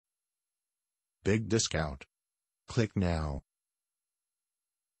Big discount. Click now.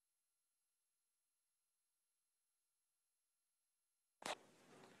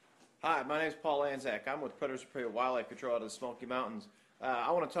 Hi, my name is Paul Anzac. I'm with Predators Prey Wildlife Control out of the Smoky Mountains.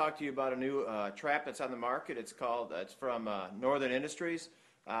 I want to talk to you about a new trap that's on the market. It's from Northern Industries.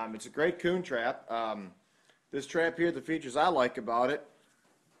 It's a great coon trap. This trap here, the features I like about it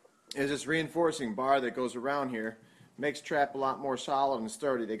is this reinforcing bar that goes around here. Makes the trap a lot more solid and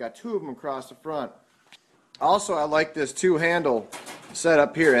sturdy. They got two of them across the front. Also, I like this two-handle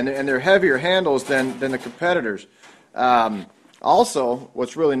setup here, and they're heavier handles than the competitors. Also,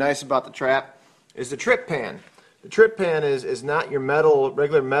 what's really nice about the trap is the trip pan. The trip pan is not your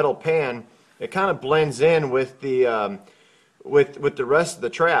regular metal pan. It kind of blends in with the rest of the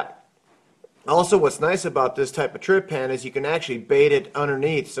trap. Also, what's nice about this type of trip pan is you can actually bait it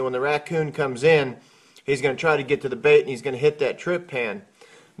underneath. So when the raccoon comes in, he's going to try to get to the bait and he's going to hit that trip pan.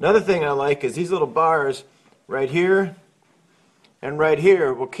 Another thing I like is these little bars right here and right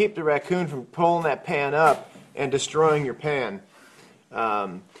here will keep the raccoon from pulling that pan up and destroying your pan.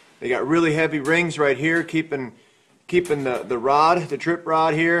 They got really heavy rings right here keeping the trip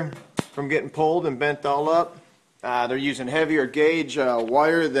rod here from getting pulled and bent all up. They're using heavier gauge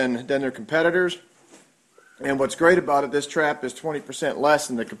wire than their competitors. And what's great about it, this trap is 20% less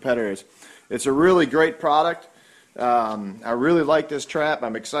than the competitors. It's a really great product. I really like this trap.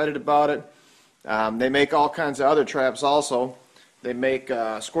 I'm excited about it. They make all kinds of other traps also. They make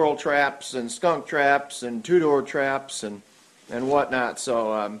squirrel traps and skunk traps and two-door traps and whatnot.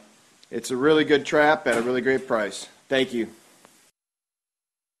 So it's a really good trap at a really great price. Thank you.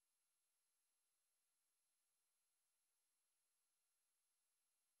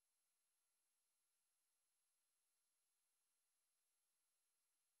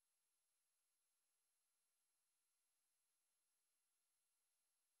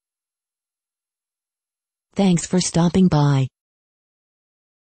 Thanks for stopping by.